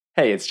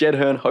Hey, it's Jed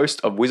Hearn,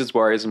 host of Wizards,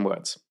 Warriors, and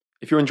Words.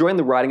 If you're enjoying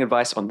the writing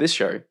advice on this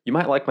show, you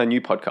might like my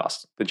new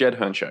podcast, The Jed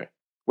Hearn Show,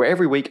 where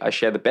every week I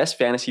share the best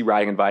fantasy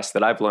writing advice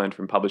that I've learned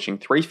from publishing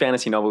 3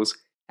 fantasy novels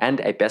and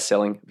a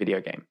best-selling video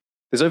game.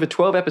 There's over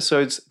 12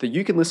 episodes that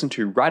you can listen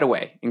to right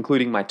away,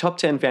 including my top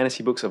 10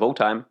 fantasy books of all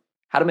time,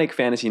 how to make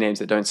fantasy names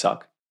that don't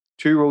suck,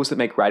 2 rules that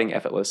make writing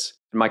effortless,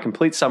 and my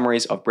complete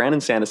summaries of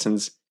Brandon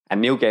Sanderson's and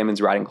Neil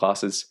Gaiman's writing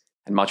classes,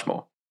 and much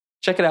more.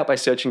 Check it out by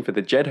searching for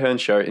The Jed Hearn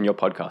Show in your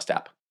podcast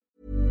app.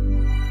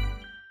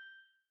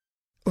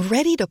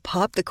 Ready to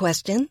pop the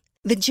question?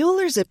 The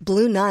jewelers at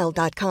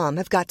BlueNile.com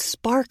have got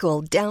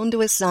sparkle down to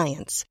a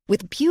science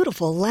with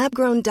beautiful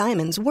lab-grown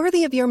diamonds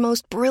worthy of your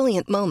most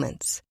brilliant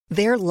moments.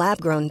 Their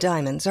lab-grown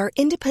diamonds are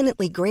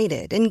independently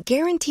graded and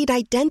guaranteed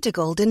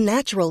identical to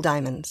natural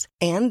diamonds,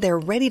 and they're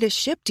ready to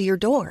ship to your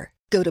door.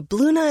 Go to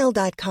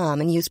BlueNile.com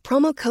and use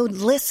promo code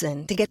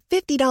LISTEN to get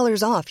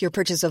 $50 off your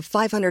purchase of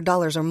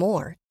 $500 or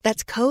more.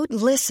 That's code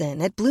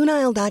LISTEN at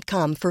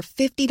BlueNile.com for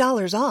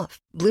 $50 off.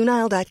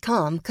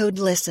 BlueNile.com, code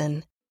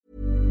LISTEN.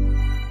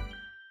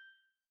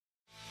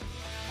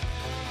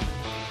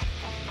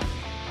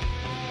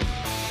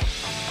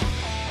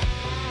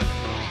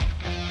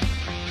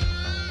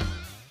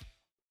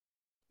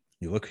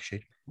 You look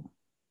shady.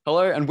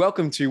 Hello and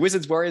welcome to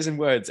Wizards, Warriors, and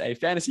Words, a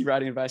fantasy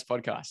writing advice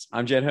podcast.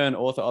 I'm Jed Hearn,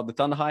 author of The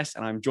Thunder Heist,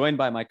 and I'm joined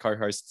by my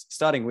co-hosts,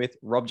 starting with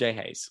Rob J.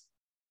 Hayes.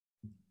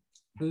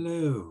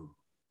 Hello.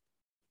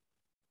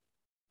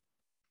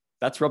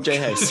 That's Rob J.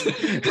 Hayes.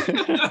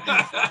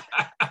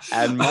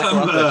 And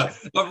I'm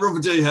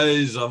Robert J.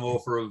 Hayes. I'm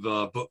author of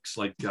books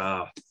like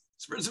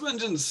Spirits of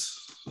Vengeance.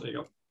 There you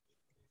go.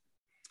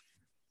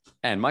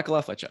 And Michael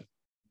R. Fletcher.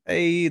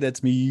 Hey,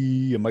 that's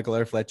me. I'm Michael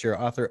R. Fletcher,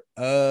 author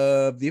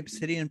of the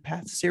Obsidian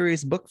Path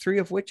series, book 3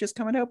 of which is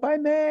coming out by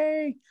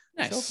May.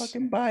 Nice. So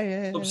fucking buy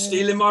it. Stop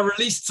stealing my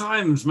release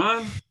times,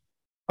 man.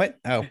 What?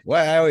 Oh,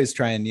 well, I always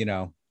try and,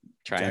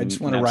 I just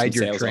want to ride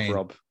your train.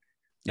 Rob.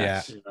 Yeah.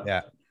 Nice.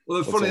 Yeah.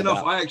 Well, funny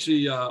enough, I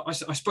actually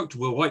I spoke to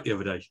Will White the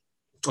other day.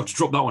 I'll just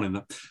drop that one in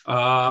there.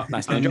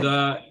 Nice.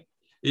 And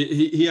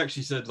he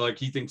actually said like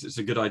he thinks it's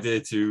a good idea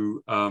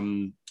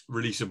to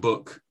release a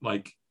book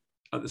like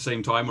at the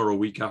same time or a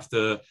week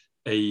after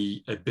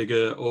a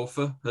bigger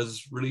author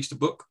has released a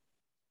book.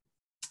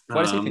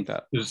 Why does he think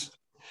that? Because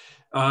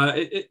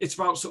it's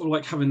about sort of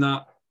like having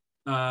that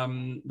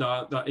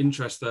that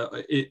interest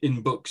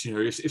in books. You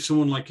know, if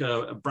someone like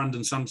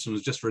Brandon Sanderson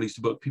has just released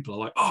a book, people are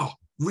like, oh,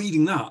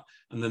 reading that,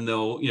 and then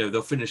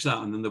they'll finish that,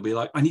 and then they'll be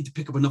like, I need to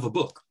pick up another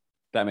book.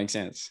 That makes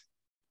sense.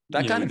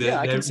 I can see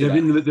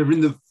that. They're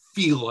in the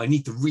feel I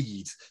need to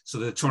read, so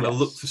they're trying to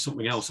look for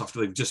something else after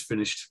they've just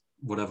finished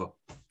whatever.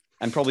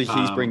 And probably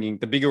he's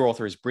the bigger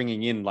author is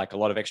bringing in like a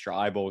lot of extra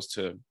eyeballs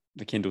to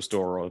the Kindle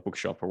store or the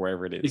bookshop or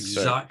wherever it is.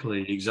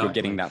 Exactly. You're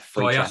getting that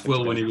free. So I asked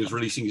Will when he was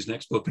releasing his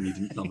next book and he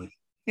didn't tell me.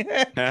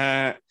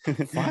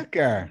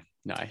 Fucker.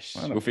 Nice.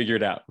 We'll figure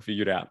it out.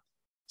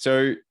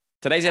 So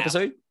today's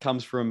episode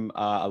comes from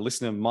a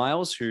listener,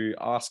 Miles, who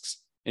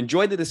asks,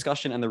 enjoyed the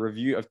discussion and the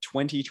review of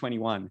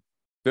 2021.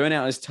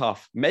 Burnout is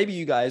tough. Maybe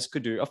you guys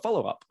could do a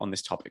follow-up on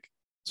this topic.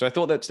 So I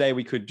thought that today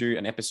we could do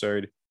an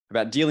episode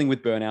about dealing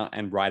with burnout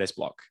and writer's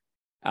block.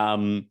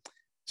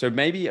 So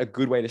maybe a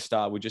good way to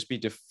start would just be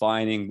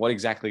defining what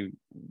exactly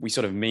we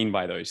sort of mean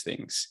by those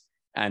things,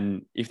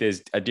 and if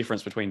there's a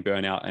difference between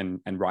burnout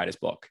and writer's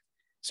block.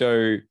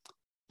 So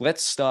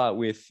let's start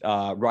with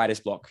writer's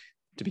block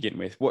to begin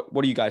with. What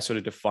do you guys sort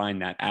of define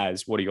that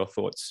as? What are your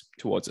thoughts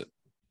towards it?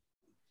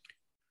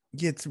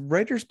 Yeah,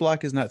 writer's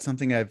block is not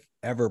something I've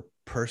ever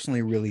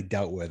personally really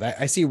dealt with.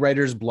 I see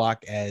writer's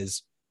block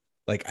as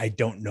like, I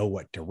don't know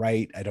what to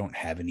write. I don't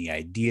have any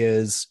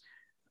ideas.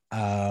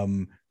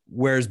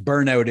 Whereas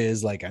burnout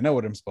is like, I know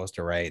what I'm supposed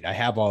to write. I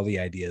have all the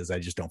ideas. I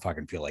just don't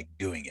fucking feel like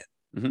doing it.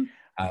 Mm-hmm.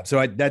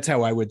 So that's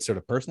how I would sort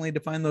of personally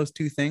define those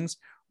two things.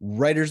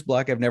 Writer's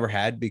block I've never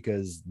had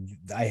because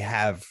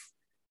I've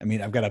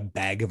got a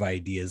bag of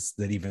ideas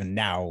that even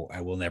now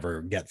I will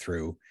never get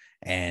through.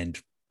 And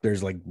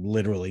there's like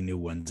literally new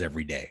ones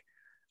every day.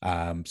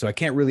 So I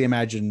can't really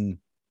imagine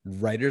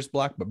writer's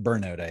block, but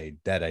burnout, I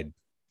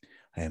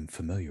am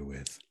familiar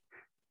with.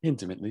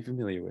 Intimately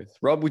familiar with.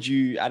 Rob, would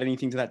you add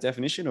anything to that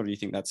definition, or do you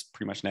think that's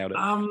pretty much nailed it?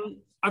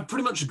 I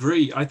pretty much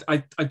agree.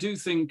 I do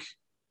think,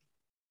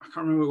 I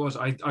can't remember what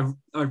it was.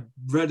 I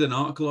read an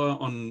article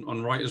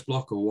on writer's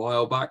block a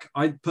while back.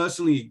 I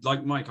personally,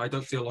 like Mike, I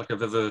don't feel like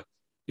I've ever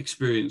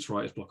experienced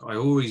writer's block. I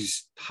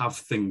always have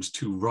things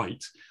to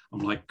write. I'm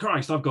like,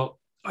 Christ, I've got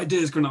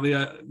ideas going up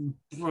there.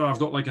 I've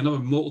got like another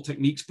Mortal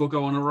Techniques book I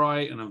want to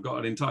write, and I've got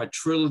an entire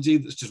trilogy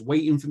that's just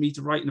waiting for me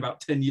to write in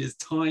about 10 years'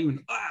 time,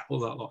 and all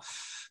that lot.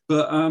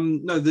 But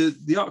no,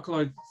 the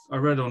article I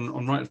read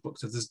on writer's block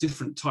says there's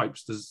different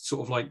types. There's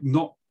sort of like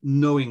not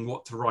knowing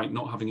what to write,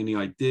 not having any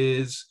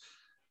ideas.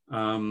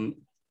 And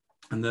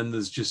then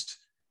there's just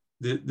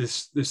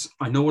this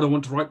I know what I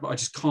want to write, but I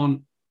just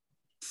can't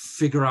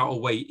figure out a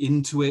way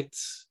into it.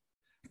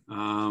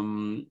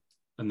 And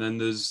then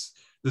there's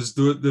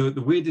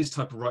the weirdest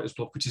type of writer's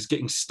block, which is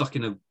getting stuck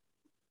in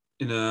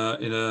in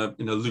a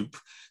loop.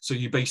 So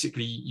you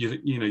basically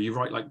you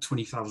write like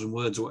 20,000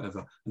 words or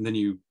whatever, and then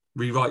you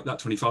rewrite that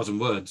 20,000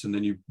 words, and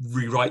then you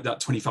rewrite that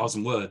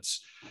 20,000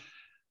 words.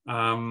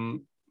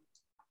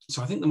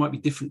 So I think there might be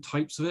different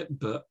types of it,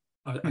 but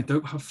I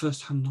don't have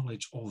first-hand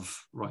knowledge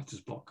of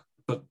writer's block.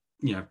 But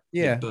yeah,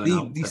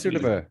 the sort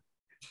of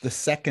the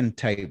second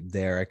type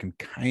there I can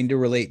kind of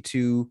relate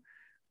to,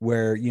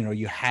 where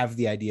you have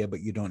the idea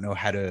but you don't know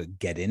how to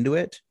get into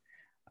it.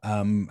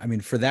 I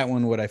mean, for that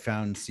one, what I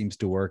found seems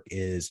to work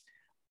is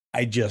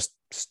I just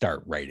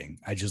start writing.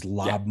 I just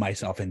lob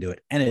myself into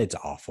it, and it's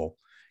awful.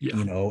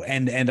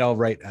 And I'll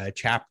write a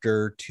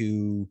chapter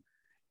to,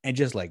 and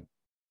just like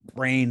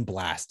brain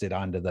blast it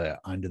onto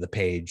the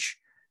page,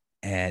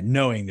 and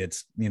knowing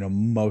that's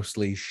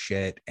mostly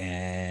shit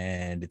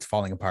and it's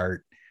falling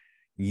apart.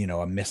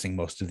 I'm missing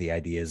most of the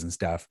ideas and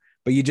stuff,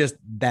 but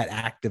that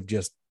act of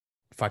just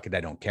fuck it,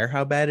 I don't care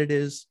how bad it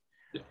is,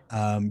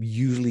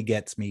 usually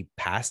gets me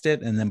past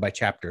it. And then by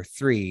chapter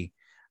 3,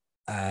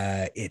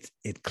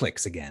 it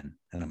clicks again,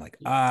 and I'm like,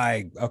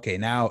 okay,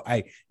 now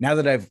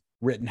that I've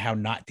written how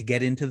not to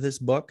get into this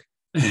book,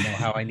 I know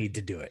how I need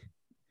to do it.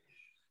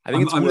 I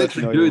think I'm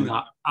literally doing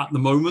that at the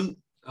moment.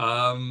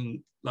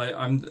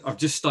 I've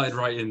just started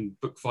writing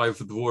book 5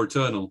 for The War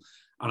Eternal,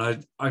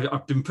 and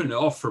I've been putting it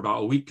off for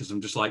about a week because I'm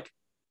just like,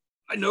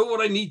 I know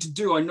what I need to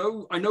do. I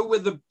know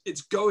where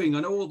it's going. I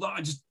know all that.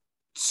 I just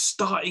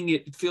starting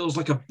it feels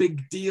like a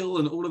big deal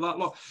and all of that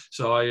lot.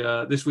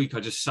 So this week I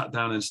just sat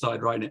down and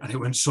started writing it, and it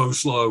went so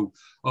slow.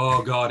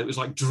 Oh God, it was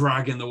like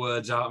dragging the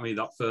words out of me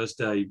that first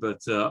day. But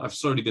I've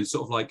slowly been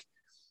sort of like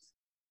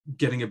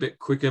getting a bit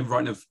quicker,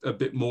 writing a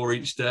bit more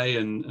each day,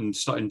 and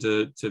starting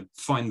to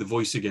find the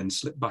voice again,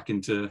 slip back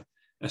into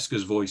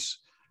Esker's voice.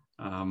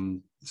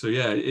 So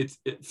yeah,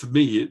 it for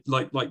me,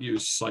 like you,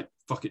 it's just like,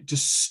 fuck it,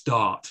 just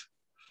start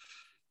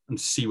and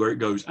see where it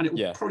goes. And it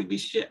will probably be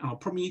shit, and I'll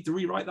probably need to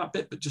rewrite that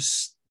bit, but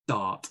just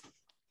start.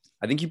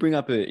 I think you bring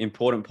up an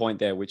important point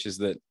there, which is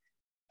that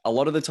a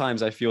lot of the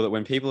times I feel that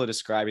when people are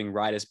describing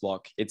writer's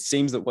block, it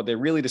seems that what they're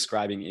really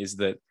describing is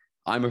that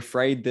I'm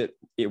afraid that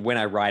when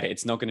I write it,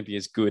 it's not going to be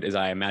as good as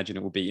I imagine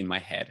it will be in my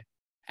head.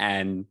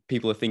 And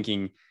people are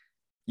thinking,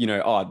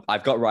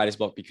 I've got writer's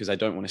block because I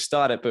don't want to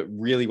start it. But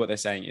really what they're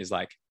saying is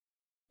like,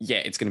 yeah,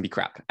 it's going to be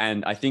crap.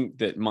 And I think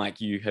that, Mike,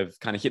 you have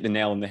kind of hit the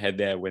nail on the head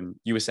there when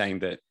you were saying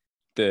that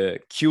the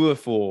cure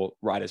for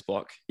writer's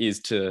block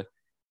is to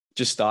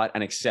just start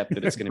and accept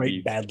that it's going to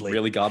be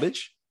really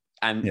garbage.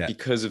 And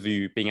because of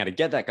you being able to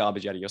get that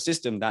garbage out of your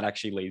system, that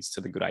actually leads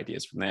to the good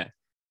ideas from there.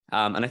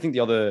 And I think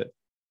the other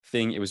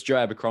thing, it was Joe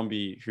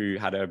Abercrombie who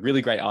had a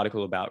really great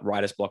article about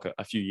writer's block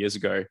a few years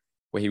ago,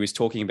 where he was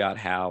talking about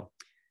how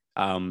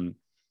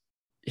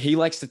he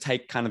likes to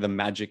take kind of the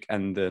magic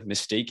and the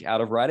mystique out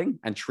of writing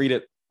and treat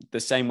it the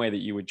same way that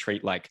you would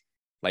treat like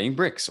laying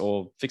bricks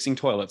or fixing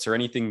toilets or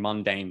anything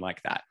mundane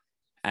like that.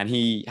 And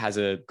he has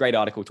a great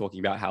article talking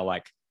about how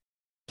like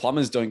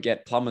plumbers don't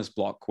get plumber's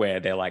block, where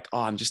they're like,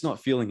 oh, I'm just not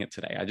feeling it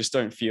today. I just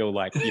don't feel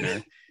like,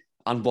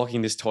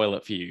 unblocking this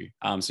toilet for you.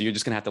 So you're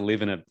just going to have to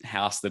live in a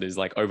house that is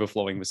like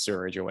overflowing with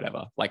sewerage or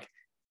whatever. Like,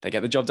 they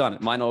get the job done.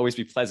 It might not always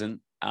be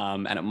pleasant,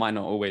 and it might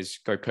not always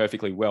go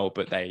perfectly well,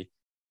 but they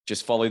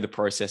just follow the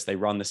process, they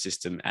run the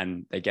system,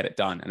 and they get it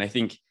done. And I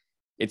think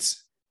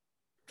it's,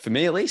 for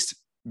me at least,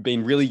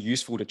 been really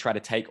useful to try to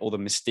take all the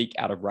mystique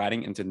out of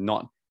writing and to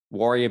not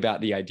worry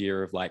about the idea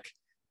of like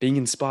being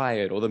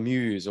inspired or the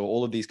muse or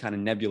all of these kind of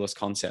nebulous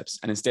concepts,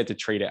 and instead to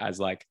treat it as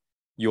like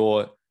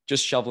you're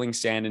just shoveling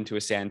sand into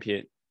a sand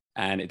pit,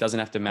 and it doesn't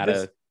have to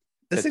matter.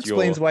 This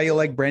explains why you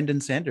like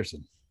Brandon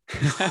Sanderson.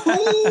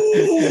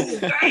 Ooh,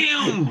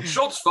 damn!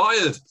 Shots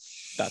fired.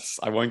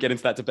 I won't get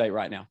into that debate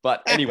right now.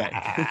 But anyway,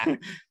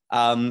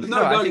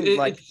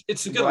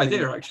 it's a good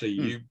idea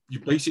actually. You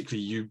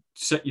basically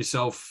set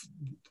yourself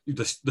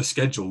the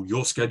schedule,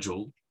 your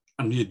schedule,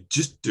 and you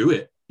just do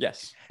it.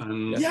 Yes.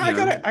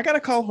 I gotta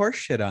call horse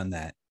shit on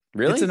that.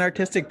 Really? It's an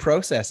artistic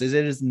process. It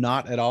is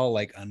not at all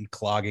like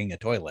unclogging a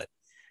toilet.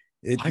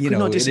 I could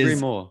not disagree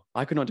more.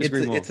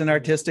 It's an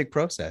artistic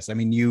process. I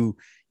mean, you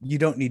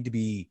don't need to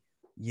be,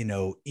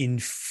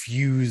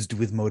 infused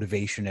with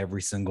motivation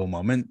every single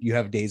moment. You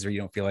have days where you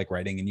don't feel like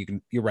writing,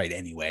 and you write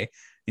anyway,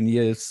 and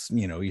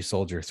you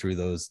soldier through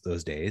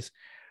those days.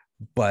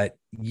 But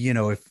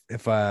if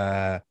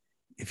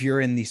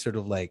you're in these sort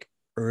of like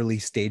early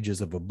stages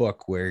of a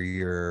book where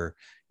you're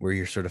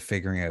sort of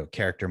figuring out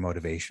character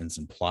motivations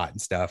and plot and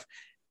stuff,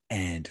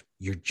 and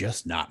you're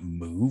just not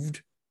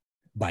moved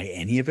by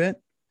any of it,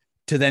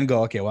 to then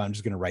go, okay, well, I'm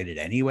just going to write it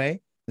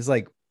anyway. It's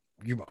like,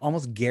 you're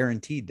almost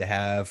guaranteed to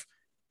have,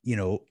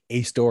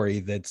 a story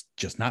that's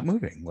just not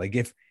moving. Like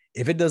if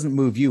it doesn't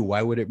move you,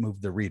 why would it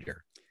move the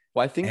reader?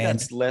 Well, I think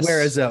that's less.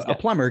 Whereas a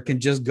plumber can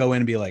just go in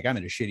and be like, I'm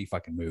in a shitty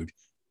fucking mood,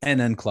 and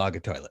then clog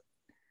a toilet.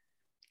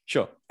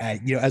 Sure.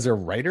 As a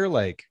writer,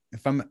 like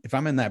if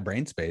I'm in that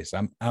brain space,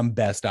 I'm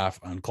best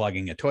off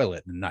unclogging a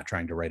toilet and not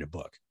trying to write a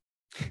book.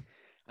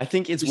 I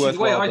think it's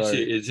worthwhile. The way I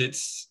see it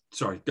is,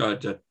 sorry, go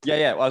ahead, Jed.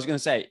 Yeah. Well, I was going to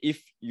say,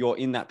 if you're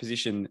in that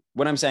position,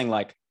 when I'm saying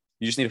like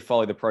You just need to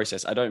follow the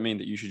process. I don't mean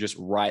that you should just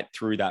write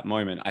through that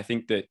moment. I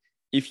think that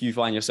if you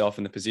find yourself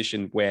in the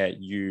position where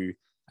you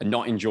are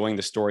not enjoying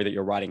the story that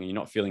you're writing and you're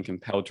not feeling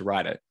compelled to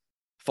write it,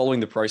 following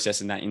the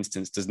process in that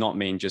instance does not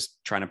mean just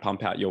trying to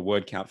pump out your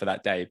word count for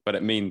that day, but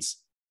it means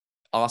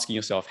asking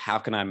yourself, how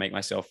can I make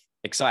myself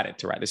excited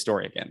to write this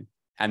story again?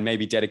 And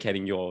maybe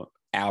dedicating your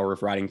hour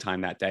of writing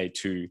time that day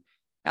to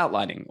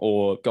outlining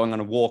or going on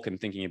a walk and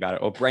thinking about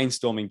it, or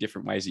brainstorming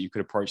different ways that you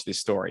could approach this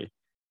story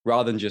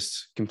rather than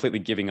just completely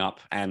giving up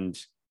and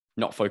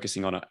not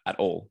focusing on it at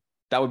all.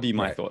 That would be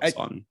my thoughts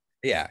on.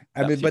 Yeah.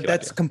 I mean, but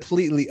that's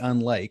completely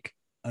unlike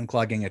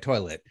unclogging a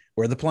toilet,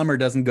 where the plumber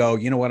doesn't go,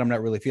 you know what, I'm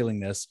not really feeling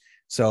this.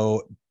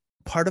 So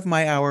part of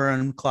my hour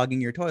on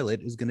clogging your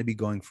toilet is going to be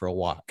going for a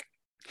walk.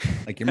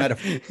 Like your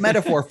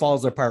metaphor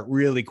falls apart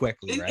really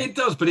quickly, right? It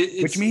does, but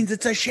which means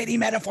it's a shitty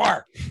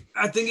metaphor.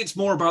 I think it's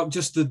more about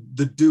just the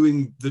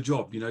doing the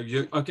job. You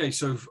know, okay.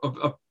 So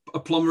a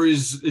plumber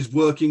is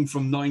working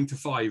from 9 to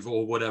 5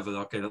 or whatever.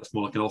 Okay, that's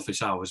more like an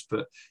office hours.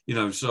 But you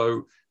know,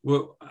 so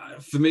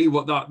for me,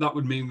 what that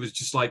would mean was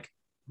just like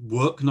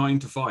work 9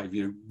 to 5.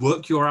 You know,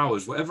 work your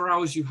hours, whatever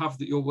hours you have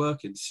that you're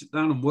working. Sit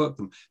down and work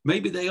them.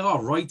 Maybe they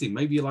are writing.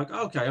 Maybe you're like,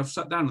 okay, I've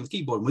sat down on the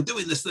keyboard and we're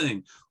doing this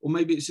thing. Or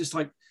maybe it's just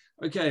like,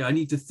 okay, I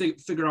need to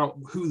figure out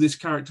who this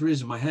character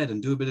is in my head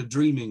and do a bit of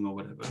dreaming or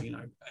whatever, you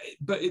know.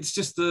 But it's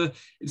just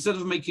instead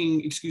of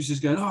making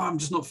excuses going, oh, I'm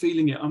just not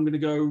feeling it, I'm going to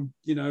go,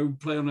 you know,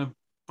 play on a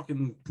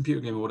fucking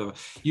computer game or whatever.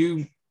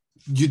 You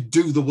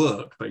do the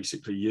work,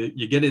 basically.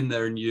 You get in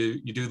there and you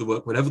do the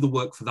work, whatever the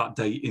work for that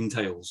day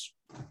entails.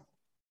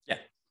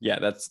 Yeah,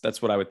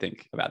 that's what I would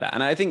think about that.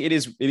 And I think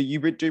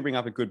you do bring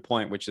up a good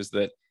point, which is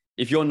that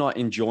if you're not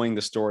enjoying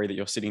the story that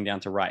you're sitting down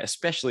to write,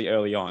 especially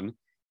early on,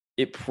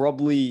 it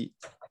probably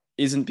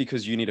isn't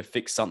because you need to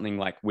fix something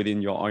like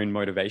within your own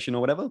motivation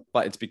or whatever,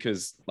 but it's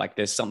because like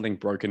there's something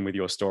broken with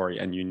your story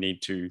and you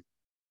need to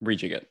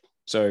rejig it.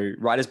 So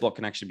writer's block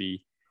can actually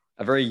be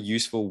a very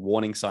useful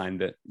warning sign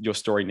that your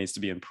story needs to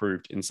be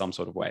improved in some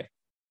sort of way.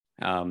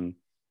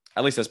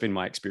 At least that's been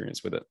my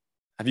experience with it.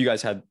 Have you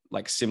guys had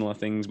like similar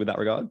things with that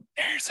regard?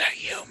 There's a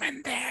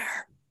human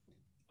there.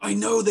 I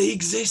know they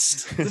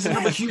exist. There's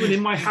another human in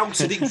my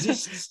house. It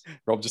exists.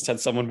 Rob just had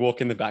someone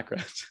walk in the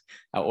background.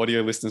 Our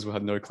audio listeners will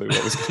have no clue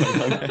what was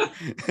going on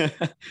there.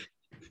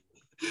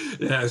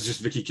 Yeah, it was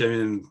just Vicky came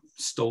in and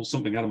stole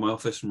something out of my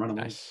office and ran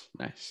away.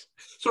 Nice.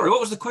 Sorry,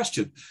 what was the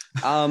question?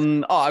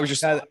 I was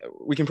just,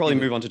 we can probably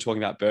move on to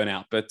talking about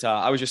burnout, but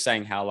I was just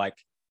saying how like,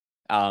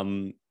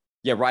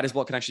 writer's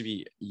block can actually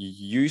be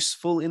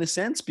useful in a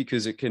sense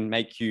because it can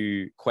make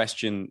you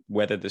question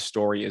whether the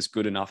story is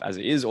good enough as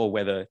it is or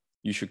whether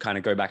you should kind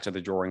of go back to the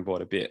drawing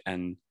board a bit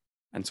and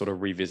sort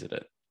of revisit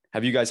it.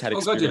 Have you guys had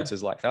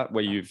experiences like that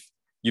where you've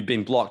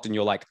been blocked and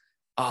you're like,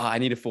 I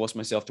need to force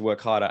myself to work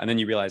harder. And then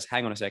you realize,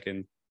 hang on a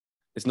second,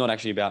 it's not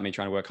actually about me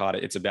trying to work harder.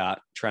 It's about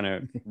trying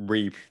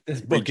to this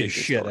book is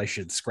shit. Story. I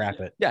should scrap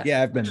it.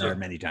 Yeah. I've been there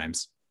many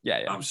times.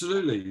 Yeah.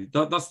 Absolutely.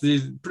 That's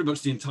pretty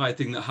much the entire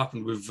thing that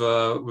happened with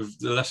the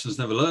Lessons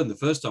Never Learned the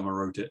first time I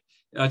wrote it.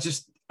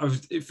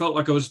 It felt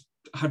like I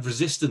had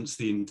resistance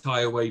the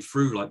entire way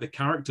through. Like the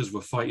characters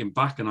were fighting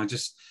back, and I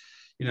just,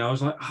 you know, I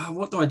was like,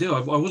 what do I do? I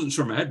wasn't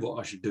sure in my head what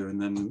I should do, and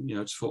then, you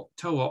know, just thought,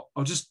 tell what,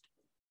 I'll just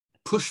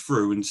push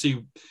through and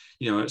see,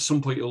 you know, at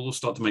some point it'll all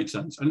start to make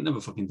sense. And it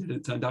never fucking did.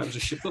 It turned out it was a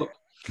shit book.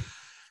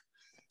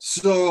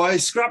 So I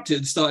scrapped it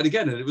and started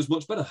again, and it was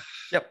much better.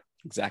 Yep,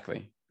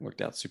 exactly.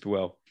 Worked out super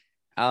well.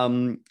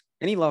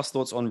 Any last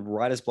thoughts on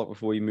writer's block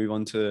before we move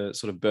on to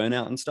sort of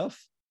burnout and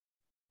stuff?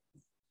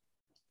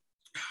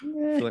 I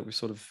feel like we've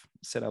sort of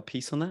said our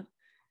piece on that.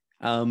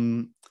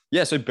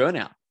 So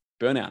burnout.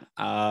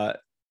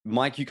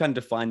 Mike, you kind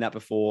of defined that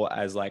before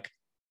as like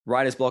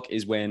writer's block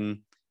is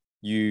when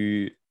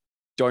you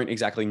don't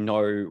exactly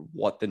know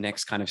what the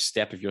next kind of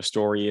step of your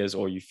story is,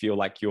 or you feel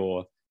like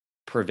you're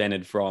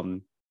prevented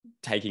from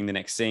taking the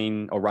next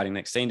scene or writing the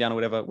next scene down or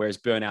whatever. Whereas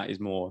burnout is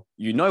more,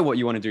 you know what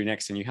you want to do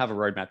next and you have a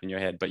roadmap in your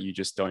head, but you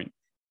just don't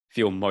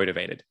feel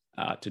motivated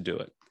to do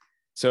it.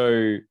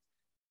 So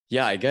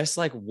yeah, I guess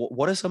like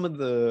what are some of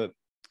the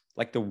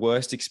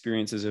worst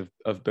experiences of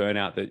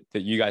burnout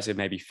that you guys have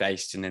maybe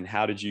faced? And then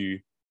how did you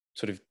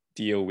sort of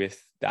deal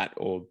with that,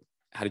 or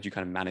how did you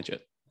kind of manage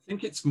it? I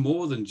think it's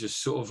more than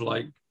just sort of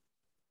like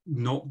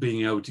not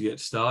being able to get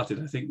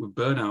started. I think with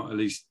burnout, at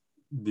least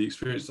the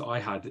experience that I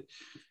had,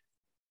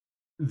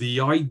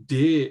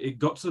 it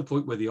got to the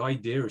point where the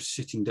idea of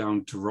sitting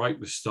down to write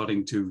was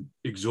starting to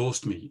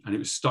exhaust me, and it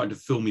was starting to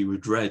fill me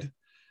with dread,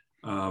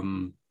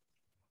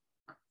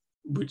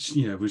 which,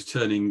 you know, was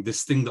turning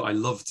this thing that I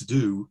love to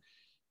do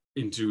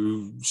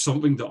into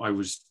something that I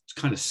was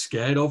kind of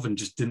scared of and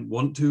just didn't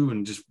want to,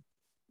 and just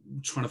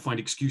trying to find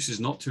excuses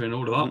not to, and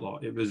all of that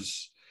lot. It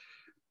was,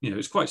 you know,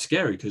 it's quite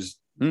scary because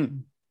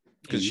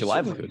it's your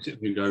livelihood.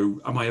 You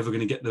go, am I ever going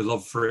to get the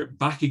love for it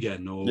back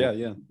again? Or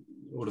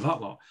all of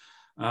that lot.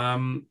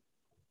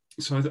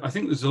 So I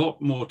think there's a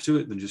lot more to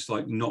it than just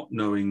like not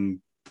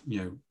knowing, you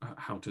know,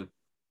 how to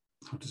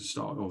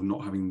start, or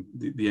not having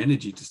the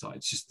energy to start.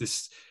 It's just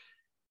this.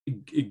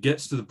 It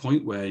gets to the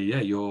point where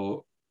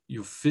you're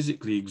you're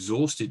physically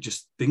exhausted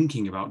just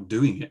thinking about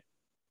doing it.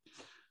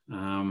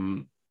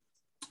 And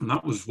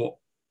that was what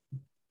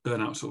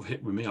burnout sort of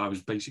hit with me. I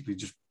was basically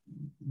just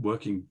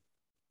working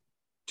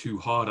too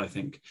hard, I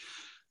think.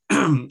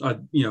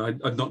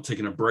 I'd not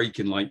taken a break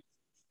in like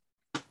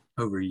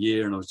over a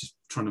year, and I was just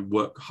trying to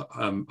work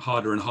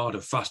harder and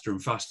harder, faster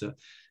and faster,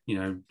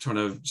 trying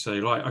to say,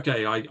 right,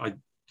 okay, I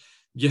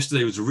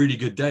yesterday was a really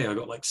good day. I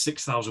got like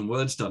 6,000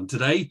 words done.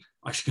 Today,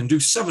 I can do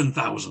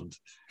 7,000.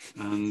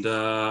 And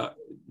it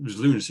was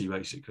lunacy,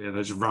 basically. And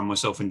I just ran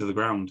myself into the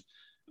ground.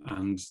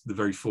 And the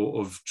very thought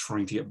of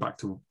trying to get back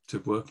to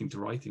working, to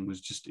writing was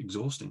just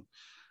exhausting.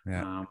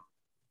 Yeah.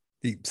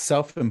 The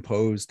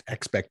self-imposed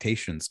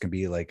expectations can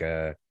be like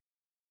a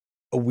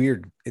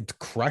weird, it's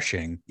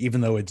crushing,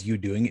 even though it's you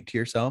doing it to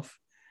yourself.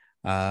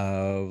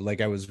 Like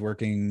I was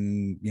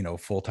working,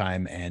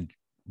 full-time and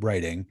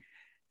writing,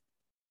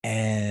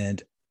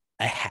 and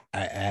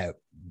I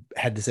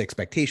had this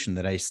expectation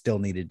that I still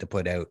needed to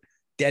put out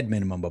dead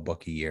minimum a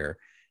book a year.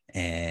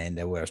 And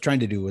what I was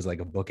trying to do was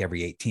like a book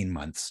every 18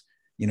 months,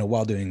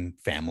 while doing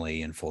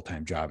family and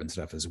full-time job and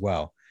stuff as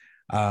well.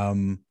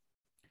 And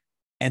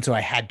so I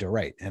had to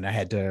write, and I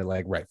had to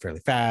like write fairly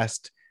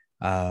fast.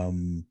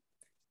 And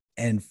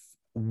I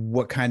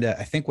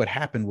think what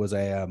happened was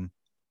I'd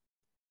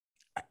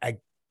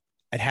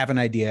have an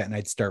idea and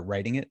I'd start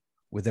writing it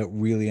without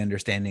really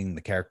understanding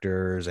the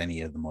characters,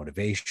 any of the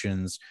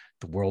motivations.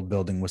 The world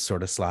building was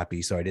sort of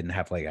sloppy. So I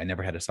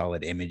never had a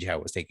solid image how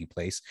it was taking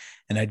place.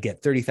 And I'd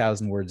get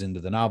 30,000 words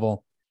into the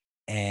novel.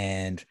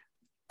 And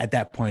at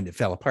that point it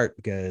fell apart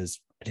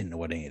because I didn't know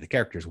what any of the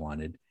characters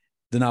wanted.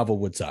 The novel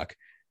would suck.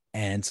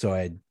 And so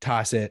I'd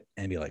toss it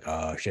and be like,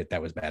 oh shit,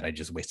 that was bad. I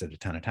just wasted a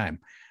ton of time.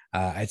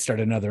 I'd start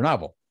another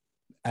novel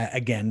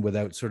again,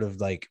 without sort of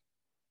like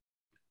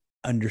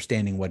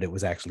understanding what it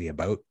was actually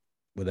about,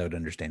 without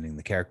understanding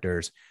the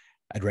characters.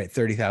 I'd write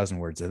 30,000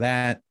 words of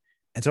that.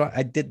 And so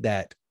I did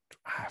that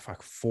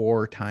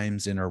 4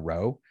 times in a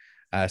row.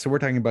 So we're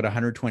talking about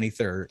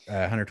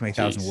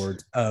 120,000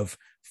 words of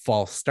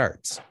false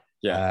starts.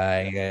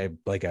 Yeah.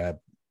 Like a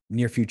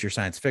near future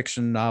science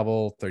fiction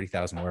novel,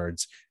 30,000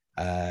 words,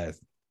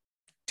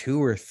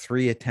 2 or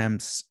 3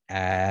 attempts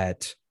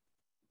at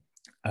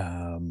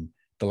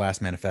the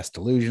Last Manifest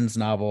Delusions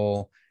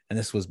novel. And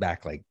this was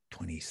back like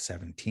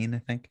 2017, I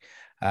think.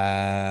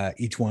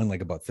 Each one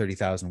like about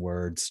 30,000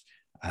 words.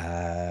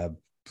 There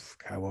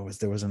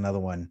was another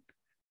one.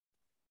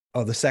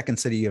 Oh, The Second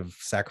City of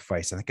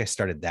Sacrifice. I think I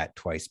started that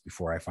twice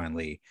before I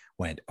finally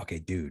went, okay,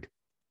 dude,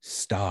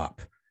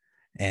 stop.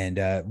 And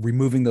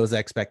removing those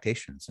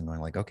expectations and going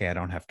like, okay, I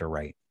don't have to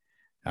write.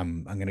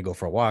 I'm going to go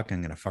for a walk.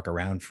 I'm going to fuck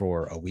around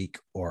for a week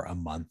or a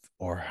month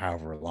or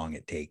however long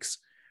it takes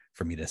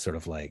for me to sort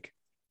of like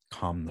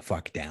calm the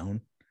fuck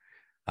down.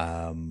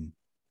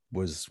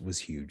 Was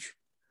huge.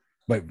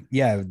 But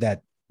yeah,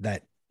 that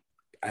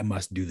I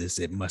must do this.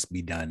 It must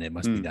be done. It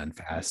must be done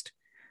fast.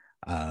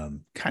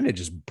 Kind of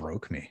just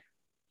broke me.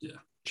 Yeah,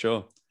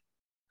 sure.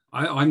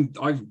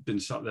 I've been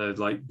sat there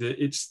like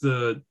it's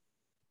the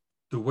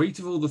weight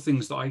of all the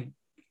things that I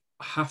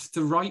have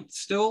to write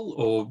still,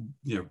 or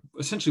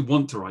essentially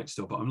want to write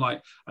still. But I'm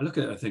like, I look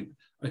at it, I think,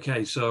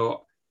 okay,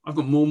 so I've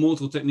got more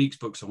Mortal Techniques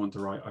books I want to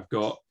write. I've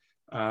got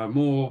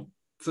more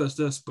First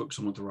Earth books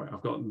I want to write.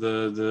 I've got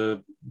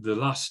the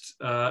last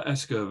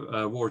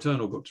Esker War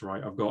Eternal book to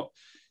write. I've got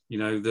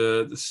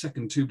the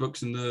second 2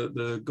 books in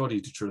the God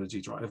Eater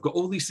trilogy to write. I've got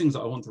all these things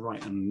that I want to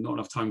write, and not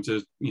enough time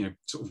to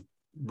sort of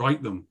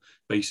write them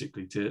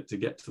basically to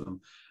get to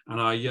them.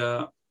 And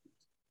I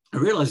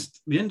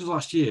realized at the end of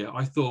last year,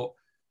 I thought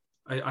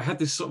I had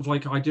this sort of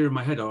like idea in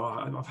my head. Oh,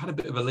 I've had a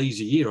bit of a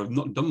lazy year. I've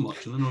not done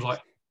much, and then I was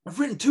like, I've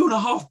written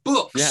 2.5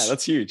 books. Yeah,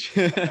 that's huge.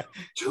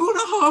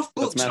 2.5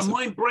 books, and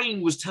my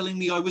brain was telling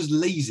me I was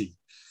lazy.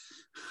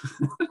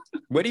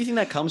 Where do you think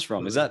that comes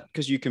from? Is that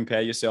because you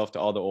compare yourself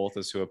to other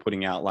authors who are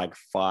putting out like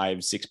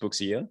 5-6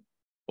 books a year?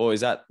 Or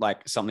is that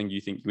like something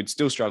you think you would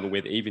still struggle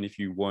with even if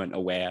you weren't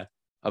aware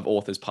of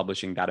authors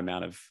publishing that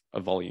amount of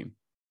volume?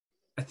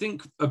 I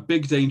think a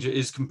big danger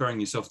is comparing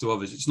yourself to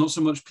others. It's not so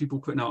much people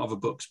putting out other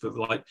books, but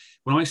like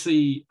when I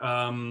see,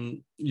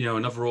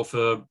 another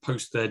author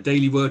post their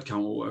daily word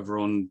count or whatever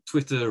on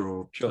Twitter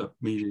or a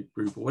media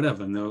group or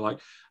whatever, and they're like,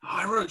 oh,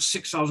 I wrote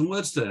 6,000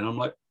 words today. And I'm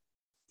like,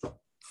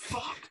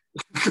 fuck.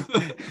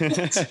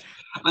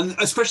 And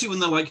especially when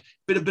they're like,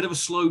 bit of a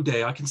slow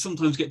day, I can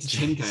sometimes get to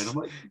 10K. And I'm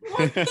like,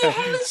 what the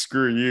hell?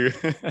 Screw you.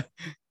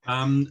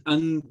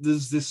 And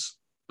there's this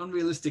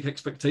unrealistic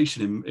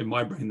expectation in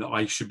my brain that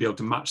I should be able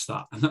to match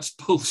that, and that's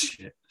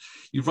bullshit.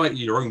 You write at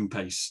your own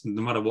pace,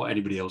 no matter what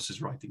anybody else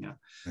is writing at.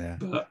 Yeah.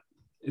 But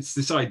it's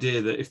this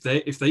idea that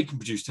if they can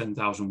produce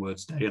 10,000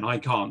 words a day and I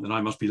can't, then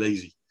I must be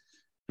lazy.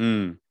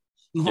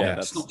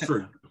 That's not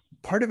true.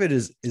 Part of it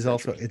is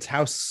also it's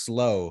how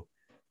slow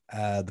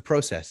the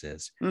process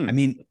is. I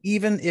mean,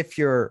 even if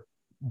you're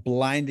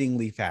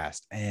blindingly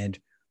fast and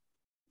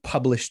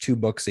publish 2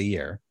 books a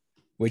year,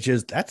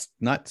 that's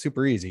not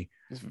super easy.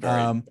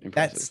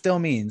 That still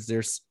means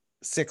there's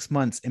 6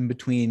 months in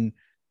between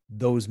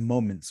those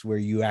moments where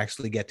you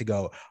actually get to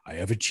go, I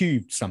have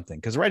achieved something.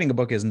 Because writing a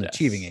book isn't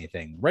achieving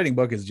anything. Writing a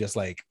book is just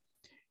like,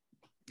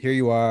 here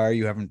you are,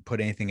 you haven't put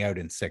anything out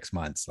in 6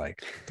 months.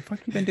 Like, what the fuck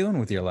you been doing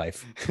with your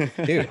life,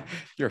 dude?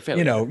 You're a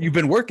failure. You've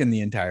been working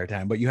the entire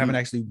time, but you haven't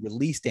actually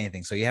released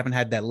anything. So you haven't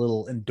had that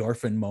little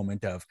endorphin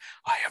moment of,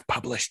 I have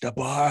published a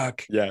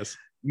book. Yes.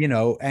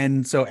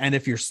 And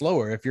if you're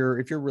slower, if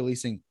you're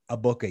releasing a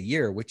book a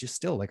year, which is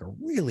still like a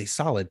really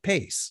solid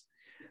pace,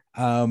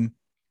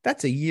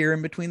 that's a year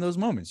in between those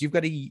moments. You've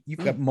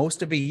got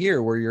most of a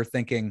year where you're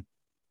thinking,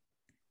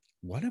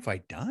 what have I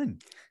done?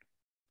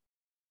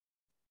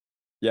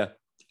 Yeah.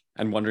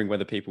 And wondering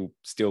whether people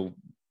still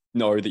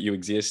know that you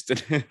exist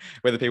and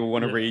whether people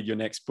want to read your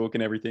next book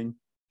and everything.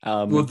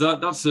 Well,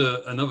 that's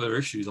another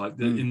issue. Like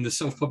in the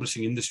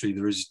self-publishing industry,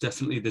 there is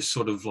definitely this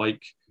sort of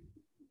like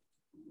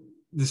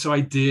this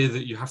idea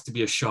that you have to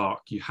be a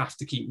shark, you have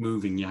to keep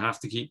moving, you have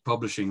to keep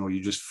publishing, or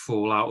you just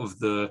fall out of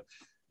the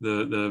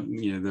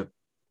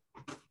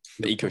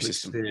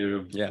ecosystem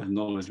of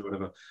knowledge or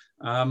whatever.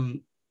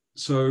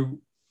 So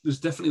there's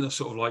definitely that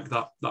sort of like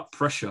that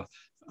pressure.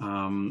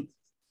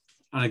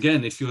 And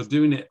again, if you're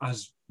doing it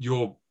as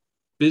your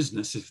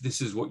business, if this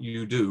is what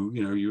you do,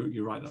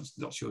 you're right,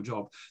 that's your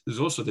job. There's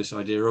also this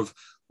idea of,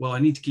 well, I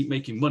need to keep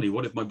making money.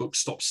 What if my book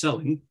stops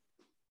selling?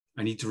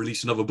 I need to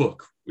release another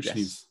book, which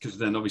means, because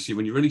then obviously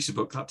when you release a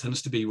book, that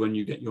tends to be when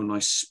you get your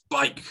nice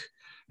spike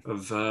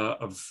of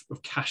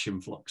cash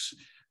influx,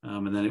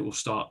 and then it will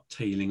start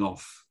tailing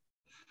off,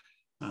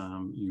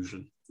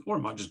 usually, or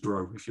it might just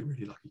grow if you're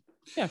really lucky.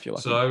 Yeah, if you're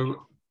lucky.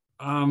 So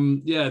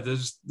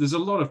there's a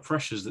lot of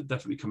pressures that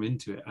definitely come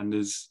into it, and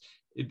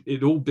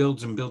it all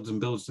builds and builds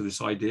and builds to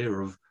this idea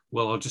of,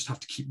 well, I'll just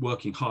have to keep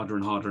working harder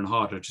and harder and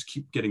harder, just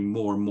keep getting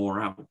more and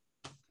more out.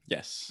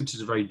 Yes, which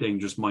is a very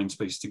dangerous mind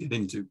space to get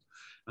into,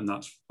 and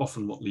that's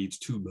often what leads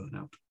to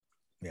burnout.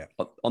 Yeah.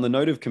 On the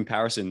note of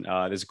comparison,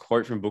 there's a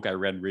quote from a book I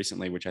read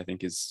recently, which I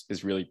think is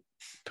really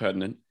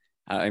pertinent,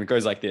 and it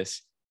goes like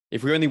this: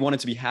 "If we only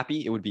wanted to be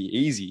happy, it would be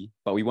easy,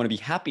 but we want to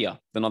be happier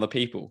than other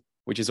people,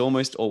 which is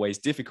almost always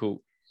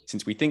difficult,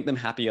 since we think them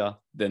happier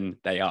than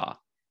they are."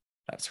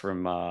 That's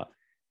from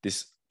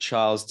this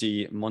Charles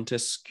de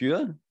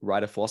Montesquieu,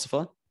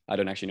 writer-philosopher. I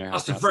don't actually know how.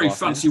 That's a very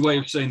fancy way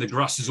of saying the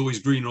grass is always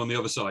greener on the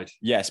other side.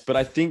 Yes, but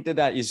I think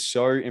that is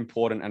so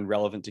important and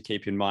relevant to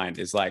keep in mind.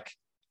 Is like,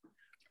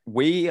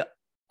 we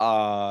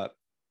are,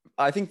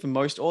 I think for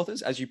most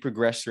authors, as you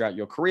progress throughout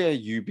your career,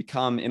 you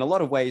become in a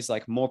lot of ways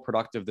like more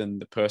productive than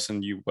the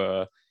person you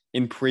were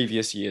in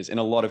previous years in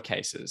a lot of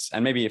cases.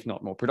 And maybe if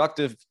not more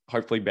productive,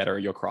 hopefully better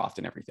at your craft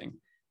and everything.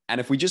 And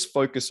if we just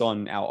focus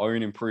on our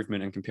own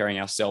improvement and comparing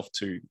ourselves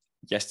to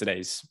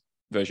yesterday's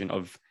version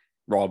of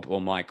Rob or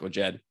Mike or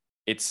Jed,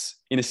 it's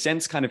in a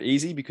sense kind of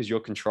easy because you're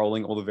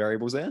controlling all the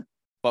variables there.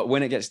 But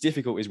when it gets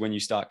difficult is when you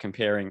start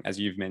comparing, as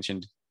you've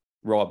mentioned,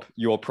 Rob,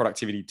 your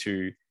productivity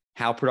to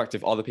how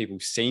productive other people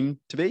seem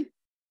to be.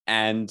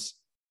 And,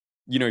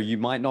 you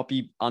might not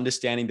be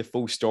understanding the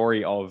full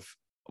story of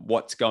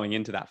what's going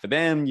into that for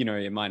them.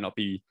 It might not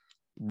be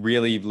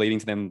really leading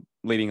to them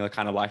leading the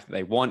kind of life that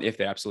they want if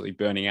they're absolutely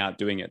burning out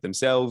doing it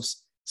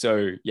themselves.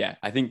 So yeah,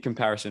 I think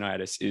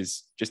comparisonitis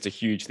is just a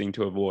huge thing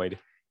to avoid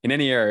in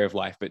any area of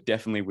life, but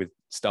definitely with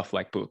stuff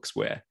like books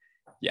where,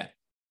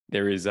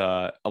 there is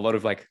a lot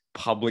of like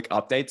public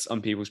updates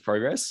on people's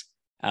progress.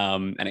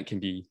 And it can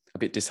be a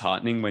bit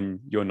disheartening when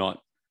you're not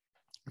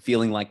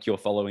feeling like you're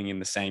following in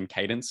the same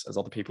cadence as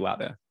other people out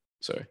there.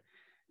 So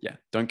yeah,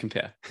 don't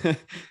compare. If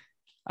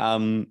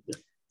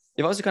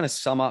I was to kind of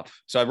sum up,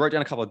 so I wrote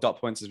down a couple of dot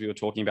points as we were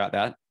talking about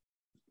that.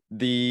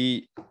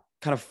 The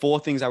kind of 4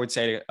 things I would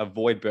say to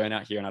avoid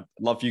burnout here, and I'd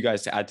love for you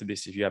guys to add to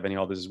this if you have any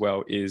others as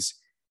well, is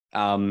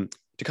to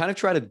kind of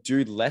try to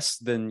do less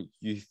than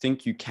you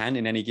think you can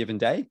in any given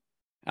day.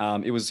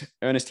 It was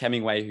Ernest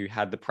Hemingway who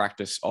had the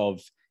practice of,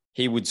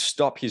 he would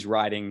stop his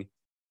writing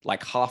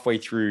like halfway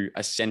through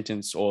a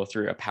sentence or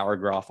through a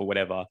paragraph or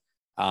whatever,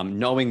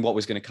 knowing what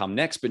was going to come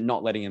next, but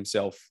not letting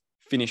himself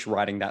finish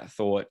writing that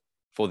thought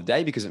for the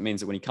day, because it means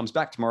that when he comes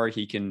back tomorrow,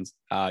 he can,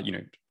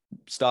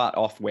 start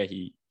off where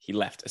he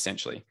left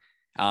essentially.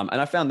 And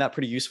I found that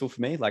pretty useful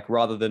for me, like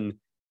rather than,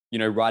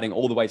 writing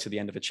all the way to the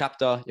end of a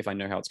chapter, if I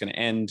know how it's going to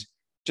end,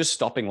 just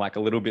stopping like a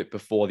little bit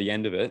before the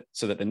end of it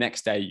so that the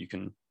next day you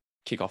can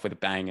kick off with a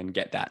bang and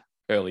get that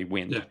early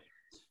win. Yeah.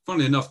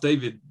 Funnily enough,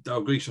 David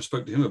Dalglish, I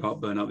spoke to him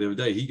about burnout the other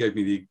day. He gave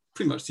me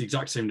pretty much the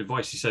exact same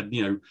advice. He said,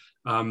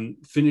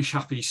 finish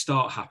happy,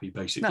 start happy,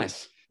 basically.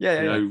 Nice.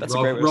 Yeah. That's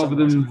rather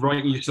than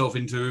writing yourself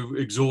into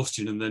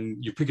exhaustion and then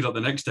you pick it up the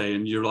next day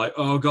and you're like,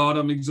 oh God,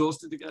 I'm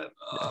exhausted again.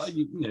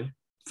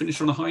 Finish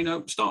on a high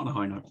note, start on a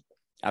high note.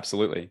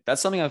 Absolutely.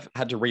 That's something I've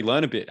had to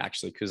relearn a bit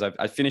actually, because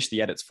I finished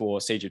the edits for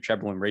Siege of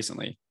Treblinka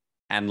recently,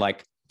 and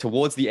like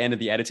towards the end of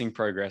the editing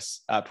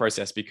process,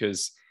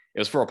 because it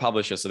was for a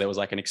publisher, so there was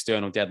like an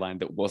external deadline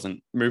that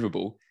wasn't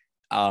movable.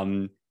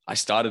 I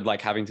started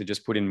like having to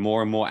just put in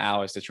more and more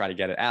hours to try to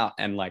get it out,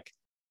 and like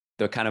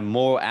the kind of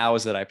more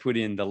hours that I put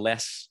in, the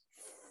less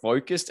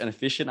focused and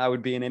efficient I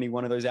would be in any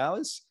one of those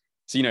hours.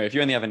 So if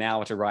you only have an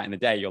hour to write in a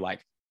day, you're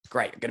like,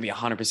 great, I'm going to be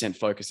 100%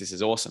 focused. This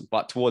is awesome.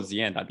 But towards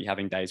the end, I'd be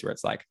having days where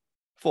it's like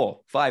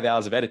 4-5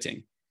 hours of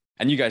editing.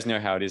 And you guys know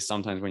how it is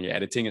sometimes when you're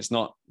editing, it's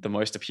not the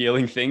most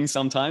appealing thing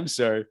sometimes.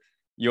 So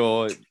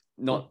you're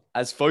not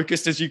as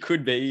focused as you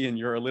could be, and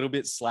you're a little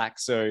bit slack.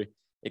 So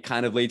it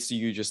kind of leads to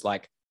you just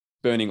like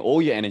burning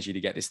all your energy to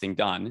get this thing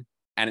done.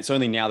 And it's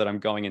only now that I'm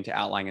going into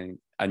outlining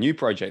a new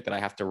project that I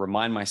have to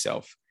remind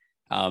myself,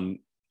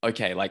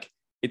 okay, like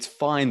it's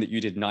fine that you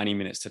did 90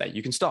 minutes today.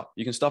 You can stop.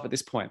 You can stop at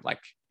this point. Like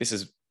this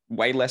is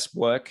way less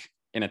work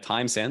in a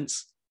time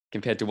sense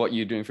compared to what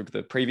you're doing for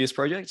the previous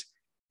project,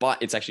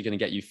 but it's actually going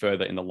to get you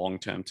further in the long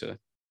term to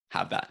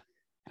have that.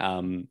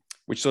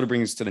 Which sort of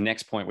brings to the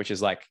next point, which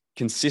is like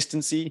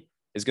consistency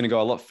is going to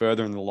go a lot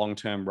further in the long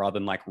term rather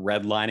than like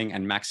redlining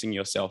and maxing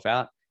yourself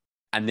out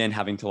and then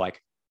having to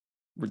like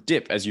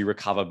dip as you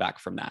recover back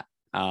from that.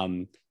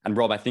 And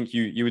Rob, I think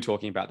you were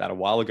talking about that a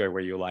while ago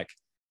where you're like,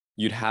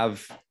 you'd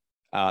have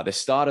the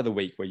start of the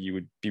week where you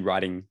would be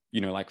writing,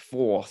 like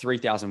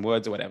 3,000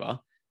 words or whatever.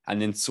 And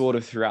then sort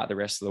of throughout the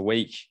rest of the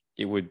week,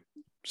 it would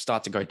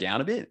start to go down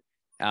a bit.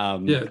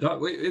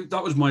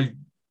 That was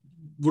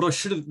what I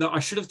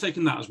should have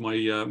taken that as my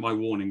my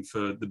warning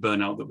for the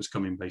burnout that was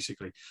coming.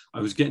 Basically, I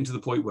was getting to the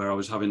point where I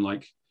was having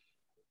like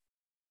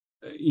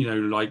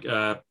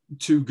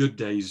 2 good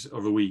days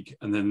of a week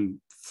and then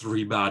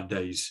 3 bad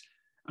days.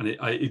 And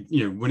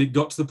when it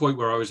got to the point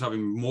where I was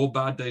having more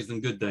bad days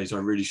than good days, I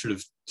really should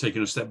have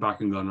taken a step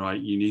back and gone, right,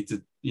 you need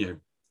to,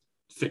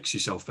 fix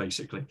yourself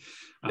basically,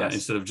 yes.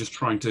 Instead of just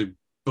trying to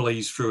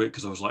blaze through it.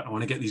 Because I was like, I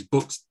want to get these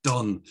books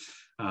done.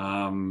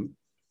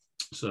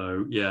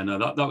 So yeah, no,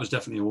 that was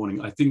definitely a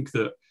warning. I think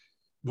that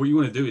what you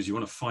want to do is you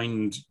want to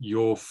find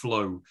your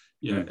flow.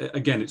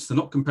 Again, it's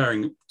not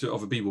comparing to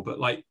other people, but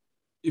like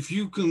if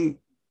you can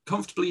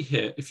comfortably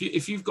hit,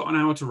 if you've got an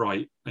hour to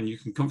write and you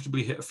can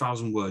comfortably hit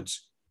 1,000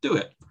 words, do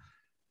it.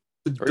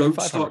 But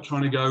don't start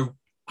trying to go,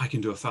 I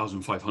can do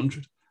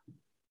 1,500.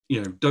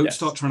 Don't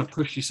start trying to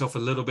push yourself a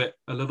little bit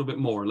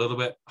more, a little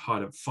bit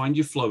harder. Find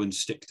your flow and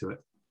stick to it.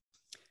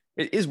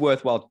 It is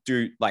worthwhile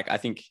I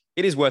think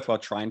it is worthwhile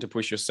trying to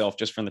push yourself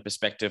just from the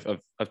perspective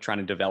of trying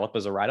to develop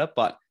as a writer,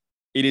 but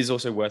it is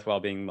also worthwhile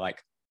being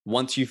like,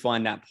 once you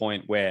find that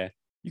point where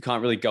you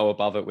can't really go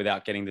above it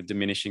without getting the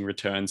diminishing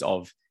returns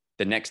of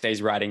the next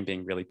day's writing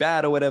being really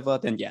bad or whatever,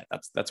 then yeah,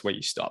 that's where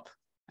you stop.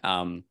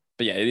 But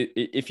yeah,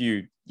 if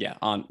you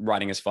aren't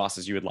writing as fast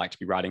as you would like to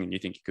be writing and you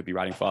think you could be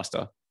writing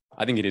faster,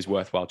 I think it is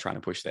worthwhile trying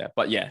to push there.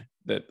 But yeah,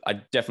 I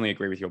definitely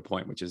agree with your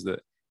point, which is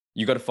that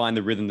you got to find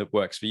the rhythm that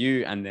works for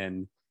you, and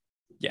then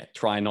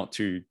try not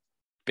to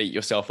beat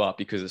yourself up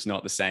because it's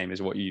not the same as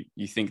what you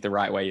think the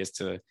right way is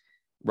to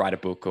write a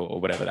book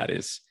or whatever that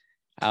is.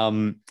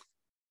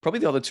 Probably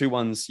the other two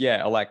ones,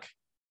 are like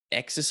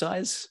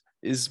exercise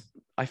is,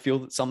 I feel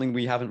that something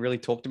we haven't really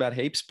talked about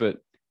heaps, but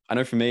I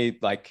know for me,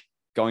 like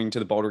going to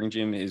the bouldering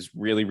gym is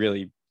really,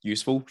 really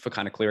useful for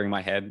kind of clearing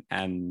my head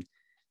and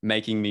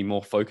making me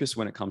more focused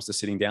when it comes to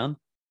sitting down.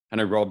 I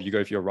know, Rob, you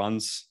go for your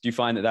runs. Do you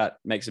find that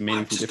makes a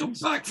meaningful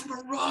difference? I'm just back from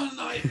a run.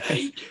 I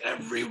ache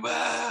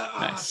everywhere.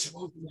 Nice.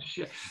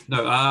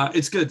 No,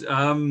 it's good.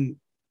 I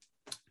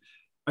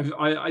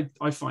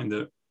find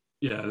that,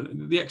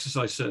 the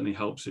exercise certainly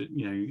helps. It,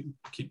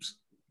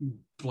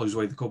 blows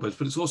away the cobwebs,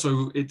 but it's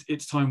also,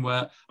 it's time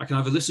where I can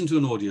either listen to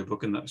an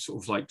audiobook and that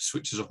sort of like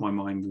switches off my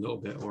mind a little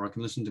bit, or I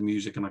can listen to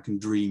music and I can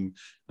dream.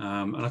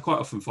 And I quite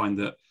often find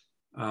that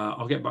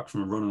I'll get back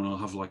from a run and I'll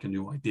have like a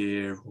new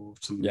idea or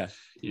something,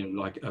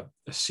 like a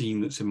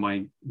scene that's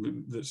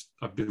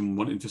I've been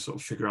wanting to sort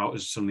of figure out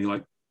has suddenly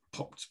like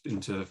popped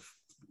into,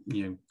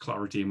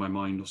 clarity in my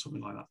mind or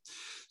something like that.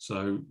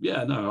 So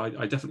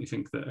I definitely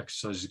think that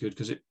exercise is good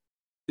because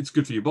it's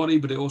good for your body,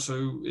 but it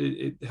also,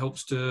 it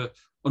helps to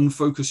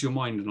unfocus your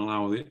mind and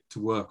allow it to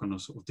work on a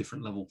sort of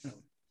different level.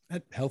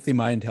 Healthy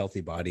mind,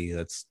 healthy body.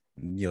 That's,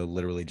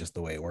 literally just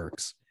the way it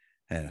works.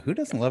 And who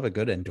doesn't love a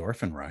good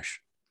endorphin rush?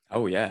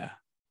 Oh yeah.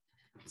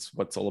 That's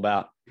what it's all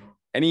about.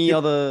 Any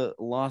other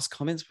last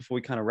comments before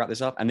we kind of wrap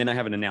this up? And then I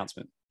have an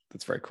announcement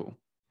that's very cool.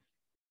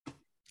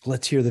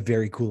 Let's hear the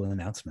very cool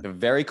announcement. The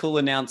very cool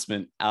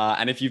announcement.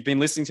 And if you've been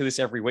listening to this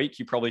every week,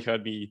 you probably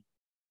heard me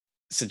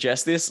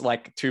suggest this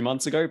like 2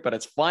 months ago, but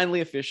it's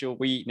finally official.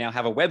 We now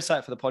have a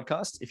website for the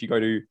podcast. If you go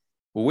to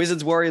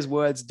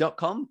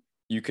wizardswarriorswords.com,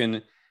 you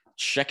can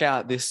check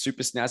out this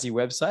super snazzy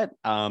website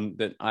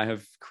that I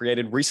have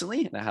created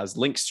recently. And it has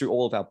links to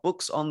all of our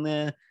books on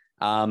there.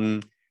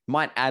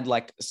 Might add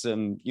like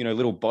some,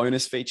 little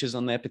bonus features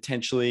on there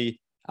potentially.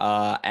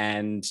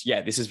 And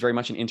this is very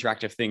much an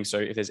interactive thing. So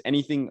if there's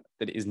anything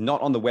that is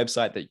not on the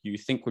website that you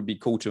think would be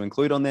cool to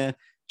include on there,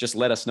 just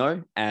let us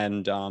know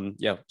and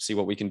see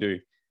what we can do.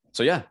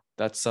 So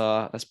that's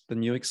the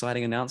new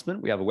exciting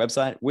announcement. We have a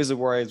website,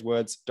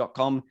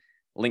 wizardwarriorswords.com.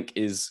 Link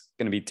is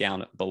going to be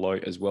down below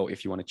as well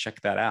if you want to check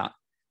that out.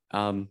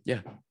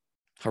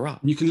 Hurrah.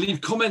 You can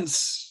leave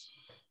comments.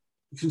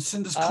 You can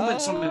send us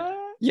comments on it.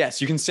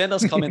 Yes, you can send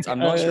us comments. I'm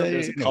not sure if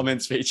there's a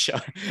comments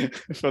feature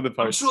for the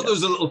post. I'm sure there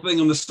was a little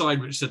thing on the side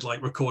which said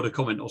like record a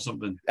comment or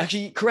something.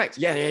 Actually, correct.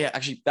 Yeah.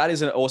 Actually, that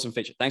is an awesome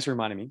feature. Thanks for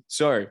reminding me.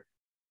 So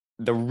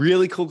the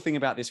really cool thing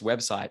about this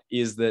website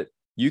is that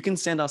you can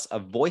send us a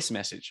voice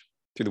message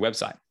through the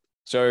website.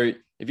 So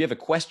if you have a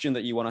question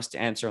that you want us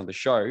to answer on the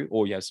show,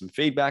 or you have some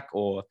feedback,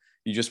 or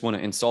you just want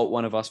to insult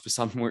one of us for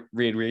some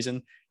weird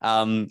reason,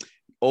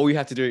 all you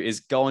have to do is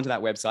go onto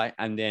that website,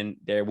 and then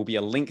there will be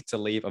a link to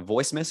leave a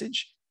voice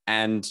message.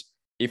 And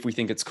if we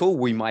think it's cool,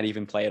 we might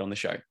even play it on the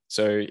show.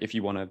 So if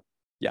you want to,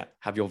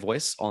 have your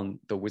voice on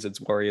the Wizards,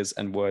 Warriors,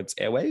 and Words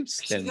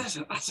airwaves, then that's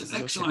an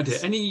excellent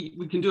idea.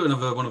 We can do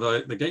another one of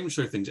the game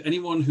show things.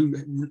 Anyone who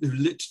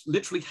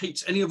literally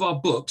hates any of our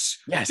books,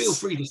 feel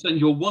free to send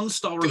your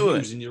 1-star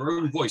reviews in your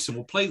own voice, and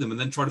we'll play them and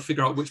then try to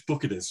figure out which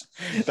book it is.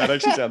 That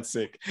actually sounds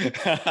sick.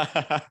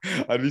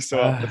 I'd be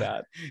so up for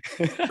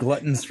that.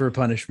 Gluttons for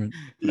punishment.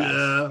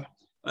 Yeah.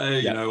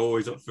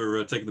 Always up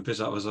for taking the piss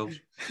out of ourselves.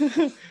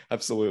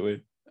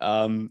 Absolutely.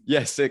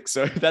 Sick.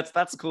 So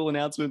that's a cool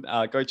announcement.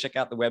 Go check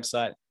out the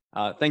website.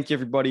 Thank you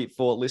everybody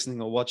for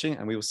listening or watching,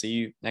 and we will see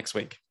you next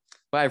week.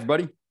 Bye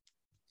everybody.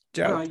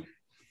 Ciao. Bye.